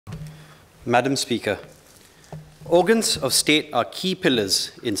Madam Speaker, organs of state are key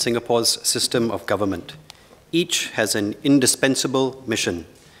pillars in Singapore's system of government. Each has an indispensable mission.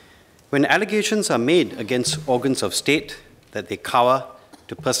 When allegations are made against organs of state that they cower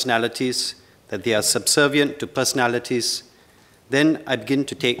to personalities, that they are subservient to personalities, then I begin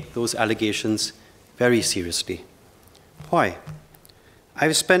to take those allegations very seriously. Why?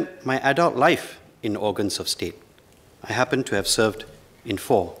 I've spent my adult life in organs of state. I happen to have served in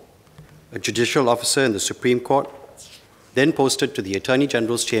 4. A judicial officer in the Supreme Court, then posted to the Attorney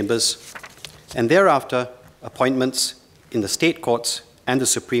General's chambers, and thereafter appointments in the state courts and the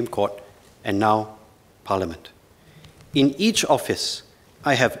Supreme Court, and now Parliament. In each office,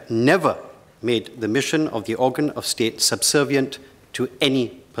 I have never made the mission of the organ of state subservient to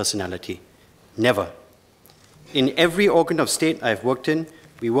any personality. Never. In every organ of state I've worked in,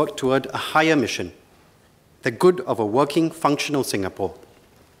 we work toward a higher mission, the good of a working, functional Singapore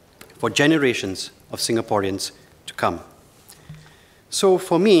for generations of Singaporeans to come. So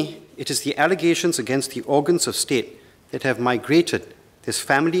for me, it is the allegations against the organs of state that have migrated this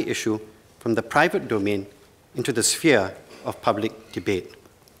family issue from the private domain into the sphere of public debate.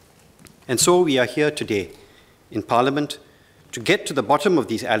 And so we are here today in Parliament to get to the bottom of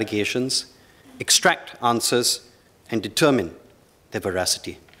these allegations, extract answers, and determine their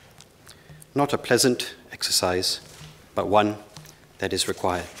veracity. Not a pleasant exercise, but one that is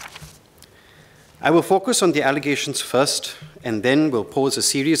required. I will focus on the allegations first, and then will pose a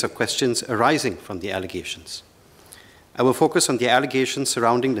series of questions arising from the allegations. I will focus on the allegations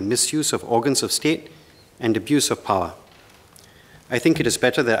surrounding the misuse of organs of state and abuse of power. I think it is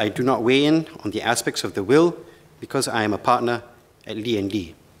better that I do not weigh in on the aspects of the will because I am a partner at Lee &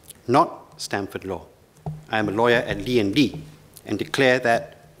 Lee, not Stamford Law. I am a lawyer at Lee & Lee and declare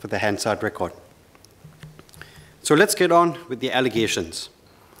that for the Hansard record. So let's get on with the allegations.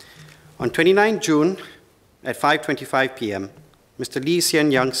 On 29 June at 5:25 p.m., Mr. Lee Hsien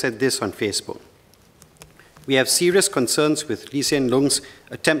Loong said this on Facebook. We have serious concerns with Lee Hsien Loong's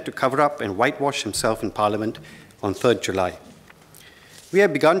attempt to cover up and whitewash himself in Parliament on 3rd July. We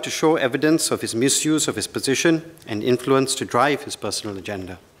have begun to show evidence of his misuse of his position and influence to drive his personal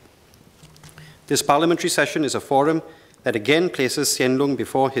agenda. This parliamentary session is a forum that again places Hsien Loong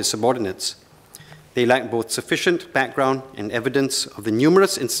before his subordinates. They lack both sufficient background and evidence of the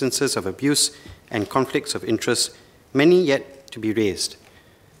numerous instances of abuse and conflicts of interest, many yet to be raised.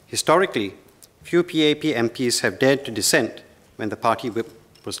 Historically, few PAP MPs have dared to dissent when the party whip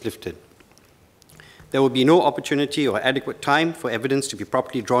was lifted. There will be no opportunity or adequate time for evidence to be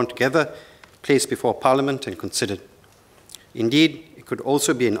properly drawn together, placed before Parliament and considered. Indeed, it could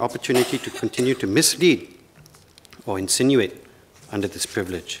also be an opportunity to continue to mislead or insinuate under this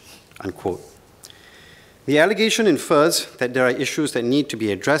privilege, unquote. The allegation infers that there are issues that need to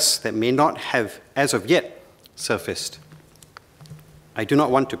be addressed that may not have, as of yet, surfaced. I do not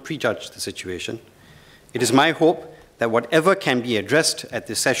want to prejudge the situation. It is my hope that whatever can be addressed at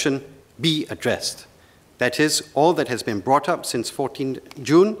this session be addressed. That is, all that has been brought up since 14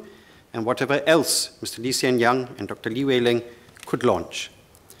 June and whatever else Mr. Lee Hsien Loong and Dr. Lee Wei Ling could launch.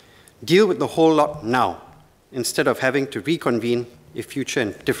 Deal with the whole lot now, instead of having to reconvene if future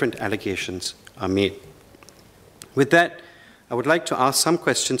and different allegations are made. With that, I would like to ask some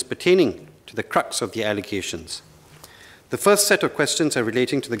questions pertaining to the crux of the allegations. The first set of questions are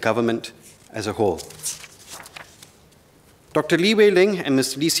relating to the government as a whole. Dr. Lee Wei Ling and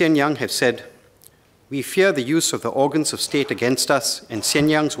Mr. Lee Hsien Loong have said, we fear the use of the organs of state against us and Hsien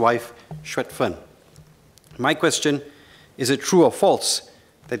Loong's wife, Xuet Phen. My question, is it true or false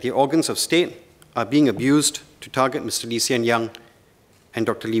that the organs of state are being abused to target Mr. Lee Hsien Loong and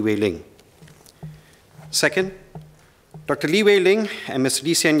Dr. Lee Wei Ling? Second, Dr. Lee Wei Ling and Mr.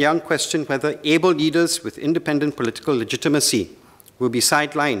 Lee Hsien Loong question whether able leaders with independent political legitimacy will be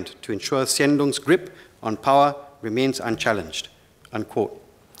sidelined to ensure Hsien Loong's grip on power remains unchallenged, unquote.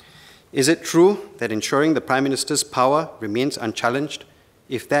 Is it true that ensuring the Prime Minister's power remains unchallenged,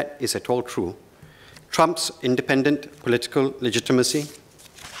 if that is at all true, trumps independent political legitimacy?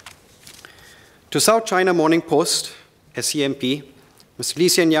 To South China Morning Post, SCMP, Mr. Lee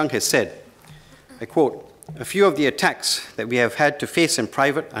Hsien Loong has said, I quote, a few of the attacks that we have had to face in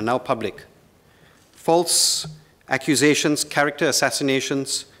private are now public. False accusations, character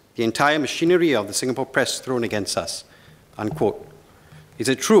assassinations, the entire machinery of the Singapore press thrown against us, unquote. Is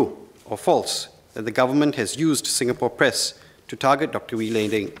it true or false that the government has used Singapore press to target Dr. Lee Wei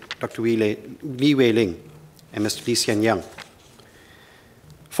Ling and Mr. Lee Hsien Loong?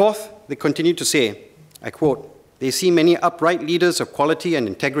 Fourth, they continue to say, I quote, they see many upright leaders of quality and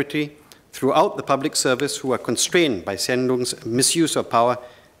integrity throughout the public service who are constrained by Hsien Loong's misuse of power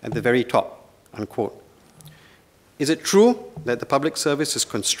at the very top, unquote. Is it true that the public service is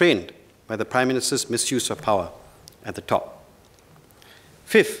constrained by the Prime Minister's misuse of power at the top?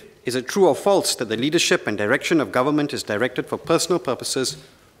 Fifth, is it true or false that the leadership and direction of government is directed for personal purposes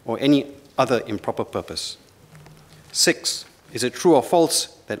or any other improper purpose? Six, is it true or false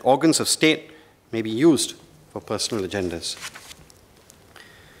that organs of state may be used for personal agendas?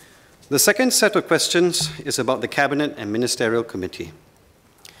 The second set of questions is about the Cabinet and Ministerial Committee.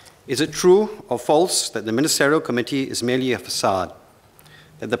 Is it true or false that the Ministerial Committee is merely a facade,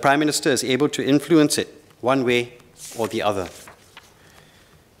 that the Prime Minister is able to influence it one way or the other?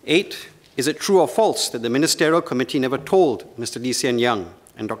 8, is it true or false that the Ministerial Committee never told Mr. Lee Hsien Loong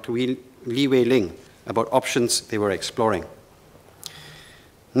and Dr. Lee Wei Ling about options they were exploring?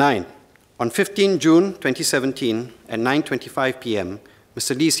 9, on 15 June 2017 at 9:25 p.m.,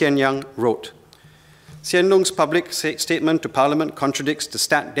 Mr. Lee Hsien Loong wrote, Hsien Loong's public statement to Parliament contradicts the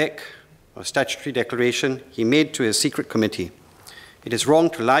stat dec, or statutory declaration, he made to his secret committee. It is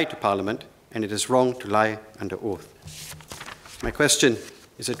wrong to lie to Parliament, and it is wrong to lie under oath. My question,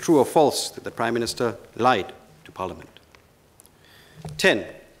 is it true or false that the Prime Minister lied to Parliament? 10.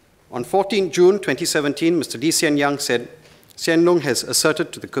 On 14 June 2017, Mr. Lee Hsien Loong said, Hsien Loong has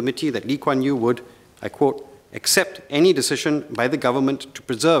asserted to the committee that Lee Kuan Yew would, I quote, accept any decision by the government to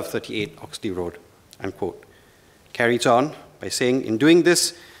preserve 38 Oxley Road, unquote. Carries on by saying, in doing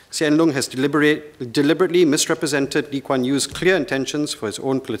this, Hsien Loong has deliberately misrepresented Lee Kuan Yew's clear intentions for his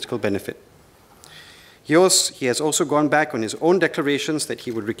own political benefit. He has also gone back on his own declarations that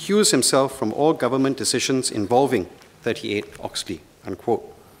he would recuse himself from all government decisions involving 38 Oxley,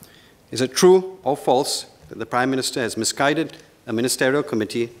 unquote. Is it true or false that the Prime Minister has misguided a ministerial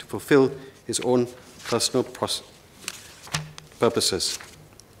committee to fulfill his own personal purposes?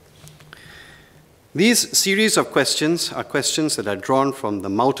 These series of questions are questions that are drawn from the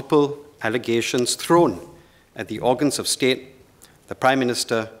multiple allegations thrown at the organs of state, the Prime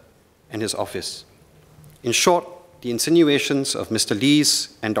Minister, and his office. In short, the insinuations of Mr.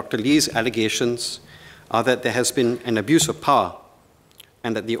 Lee's and Dr. Lee's allegations are that there has been an abuse of power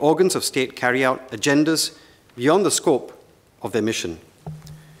and that the organs of state carry out agendas beyond the scope of their mission.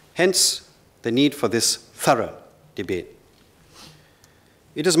 Hence, the need for this thorough debate.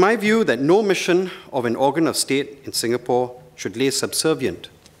 It is my view that no mission of an organ of state in Singapore should lay subservient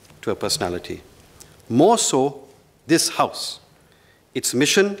to a personality. More so, this House. Its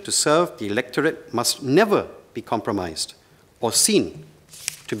mission to serve the electorate must never be compromised or seen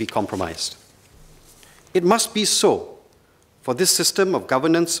to be compromised. It must be so, for this system of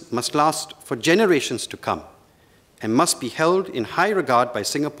governance must last for generations to come and must be held in high regard by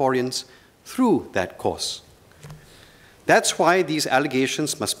Singaporeans through that course. That's why these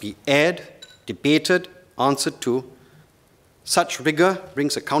allegations must be aired, debated, answered to. Such rigor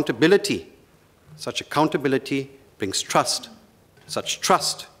brings accountability. Such accountability brings trust. Such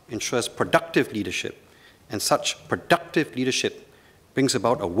trust ensures productive leadership, and such productive leadership brings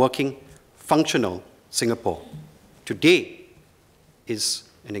about a working, functional Singapore. Today is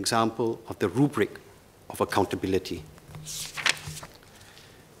an example of the rubric of accountability.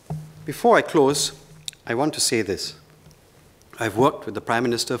 Before I close, I want to say this. I've worked with the Prime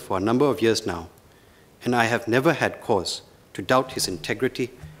Minister for a number of years now, and I have never had cause to doubt his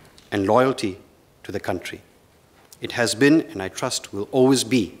integrity and loyalty to the country. It has been, and I trust will always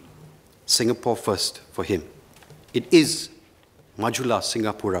be, Singapore first for him. It is Majulah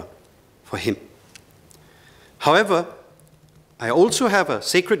Singapura for him. However, I also have a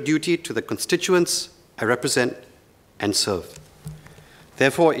sacred duty to the constituents I represent and serve.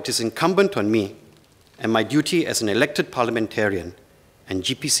 Therefore, it is incumbent on me and my duty as an elected parliamentarian and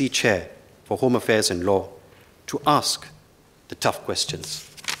GPC chair for Home Affairs and Law to ask the tough questions.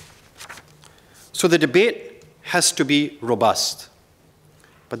 So the debate has to be robust.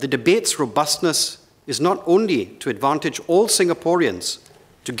 But the debate's robustness is not only to advantage all Singaporeans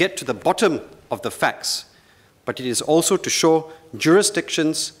to get to the bottom of the facts, but it is also to show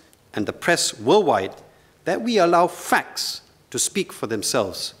jurisdictions and the press worldwide that we allow facts to speak for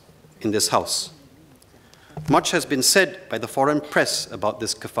themselves in this House. Much has been said by the foreign press about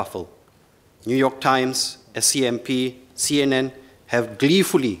this kerfuffle. New York Times, SCMP, CNN have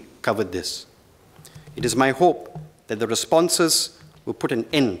gleefully covered this. It is my hope that the responses will put an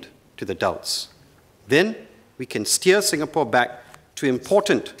end to the doubts. Then we can steer Singapore back to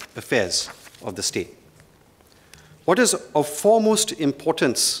important affairs of the state. What is of foremost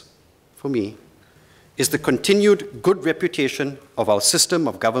importance for me is the continued good reputation of our system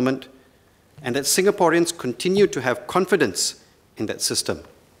of government and that Singaporeans continue to have confidence in that system,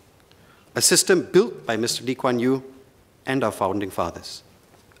 a system built by Mr. Lee Kuan Yew and our founding fathers,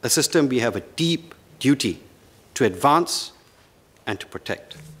 a system we have a deep duty to advance and to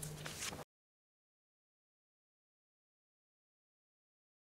protect.